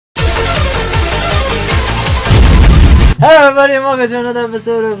Hello everybody and welcome to another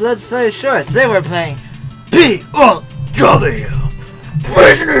episode of Let's Play Shorts. Today we're playing P.O.W.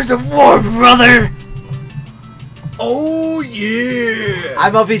 Prisoners of War, brother! Oh yeah!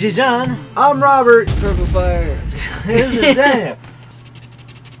 I'm Opg John. I'm Robert. Purple Fire. This is Daniel.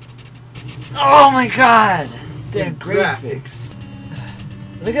 Oh my god! Damn graphics.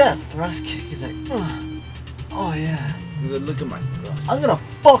 Look at that thrust kick. He's like, oh yeah. Look at my thrust. I'm gonna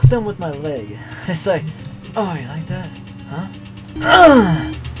fuck them with my leg. It's like, oh, you like that? Huh?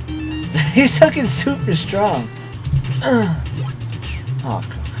 He's fucking super strong. Oh, God.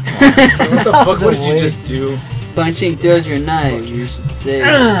 What the fuck? What did you just do? Punching throws your knife, you should say.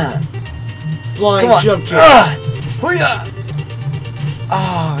 Flying jump kick.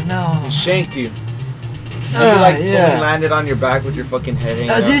 Oh, no. He shanked you. You like fully landed on your back with your fucking head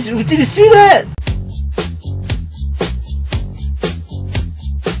hanging out. Did you see that?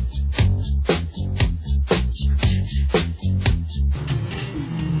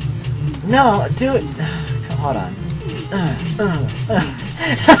 No, do it. Hold on.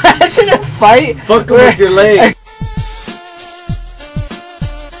 Imagine a fight. Fuck him with your leg.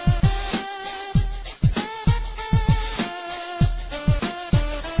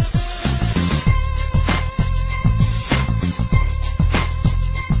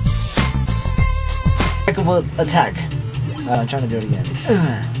 Attack. I'm trying to do it again.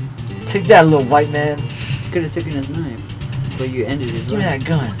 Take that, little white man. Could have taken his knife, but you ended his Give me life. that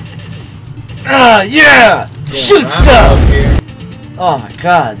gun. Yeah! Shoot stuff! Oh my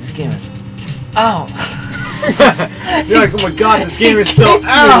god, this game is... Ow! You're like, oh my god, this game is so...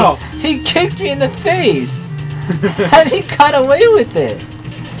 Ow! He kicked me in the face! And he got away with it!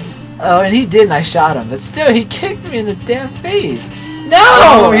 Oh, and he did, and I shot him. But still, he kicked me in the damn face! No!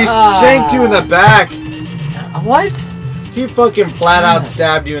 Oh, he shanked you in the back! What? He fucking flat out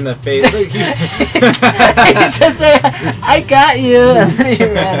stabbed you in the face. He's just like, I got you! And then he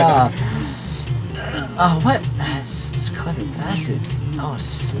ran off. Oh, what? That's clever bastards. Oh,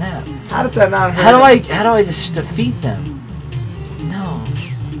 snap. How did that not hurt? How do I just defeat them? No.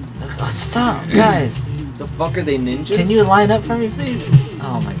 Oh, stop, guys. The fuck are they, ninjas? Can you line up for me, please?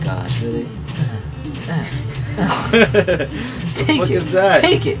 Oh my gosh, really? Take What it. is that?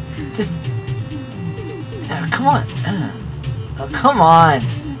 Take it. Just. Come on. Oh, come on.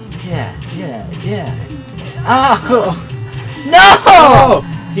 Yeah. Oh. No! Oh,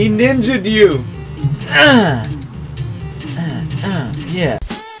 he ninja'd you. Yeah.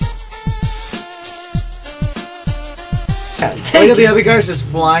 Take Look at the other guys just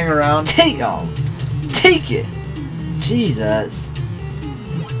flying around. Take it. Jesus.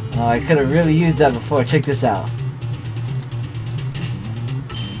 Oh, I could have really used that before. Check this out.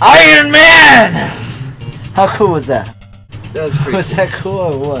 Iron Man! How cool was that? That was pretty Was that cool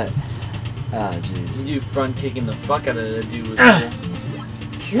or what? Oh, jeez. You front kicking the fuck out of that dude was cool.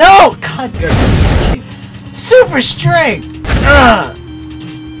 No! God. Super strength!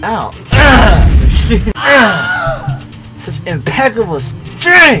 Ow. Such impeccable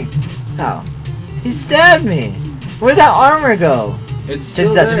strength! Ow. He stabbed me! Where'd that armor go? It's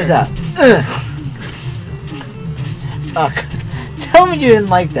still Check this out. Oh, tell me you didn't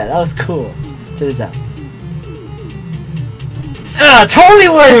like that. That was cool. Check this out. Totally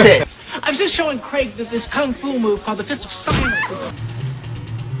worth it! I was just showing Craig that this kung fu move called the Fist of Silence.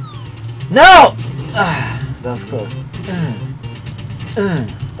 No! That was close.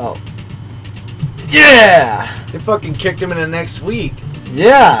 Oh. Yeah! They fucking kicked him in the next week.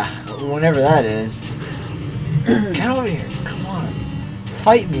 Yeah! Whenever that is. Get over here. Come on.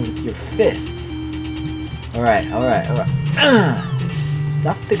 Fight me with your fists. Alright.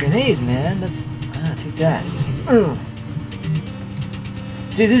 Stop the grenades, man. That's... take that.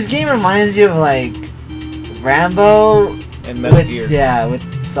 Dude, this game reminds you of, like... Rambo... And Metal Gear. Yeah, with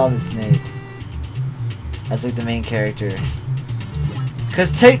Solid Snake. That's like the main character.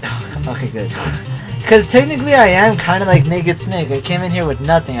 Okay, good. Cause technically I am kind of like Naked Snake. I came in here with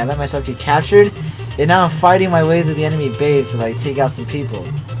nothing. I let myself get captured, and now I'm fighting my way through the enemy base to like take out some people.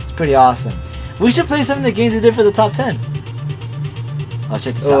 It's pretty awesome. We should play some of the games we did for the top 10. Oh,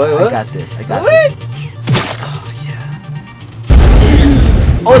 check this out. Wait, I got this. This. Oh yeah.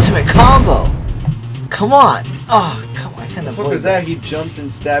 Ultimate combo. Come on. Oh, come on. I can't What avoid was that? He jumped and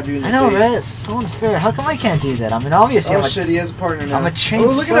stabbed you in the I know, face. right? It's so unfair. How come I can't do that? I mean, obviously, Oh shit, he has a partner now. I'm a trained Oh,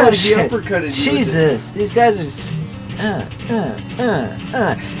 look at that, he soldier. uppercutted you. Jesus, these guys are just...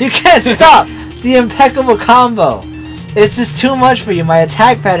 You can't stop the impeccable combo. It's just too much for you. My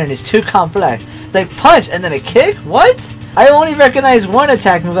attack pattern is too complex. Like punch and then a kick? What? I only recognize one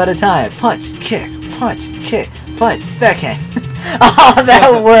attack move at a time. Punch, kick, punch, backhand. Oh,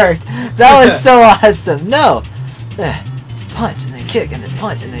 that worked. That was so awesome. No. punch, and then kick, and then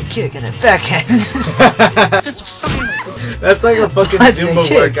punch, and then kick, and then backhand. Fist of silence. That's like a fucking Punch and Zumba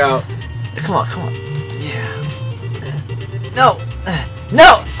kick. workout. Come on, come on. Yeah. No.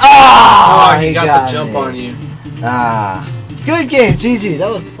 No. Oh, Oh, he got the jump me. on you. Ah. Good game, GG. That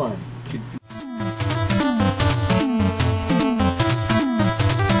was fun.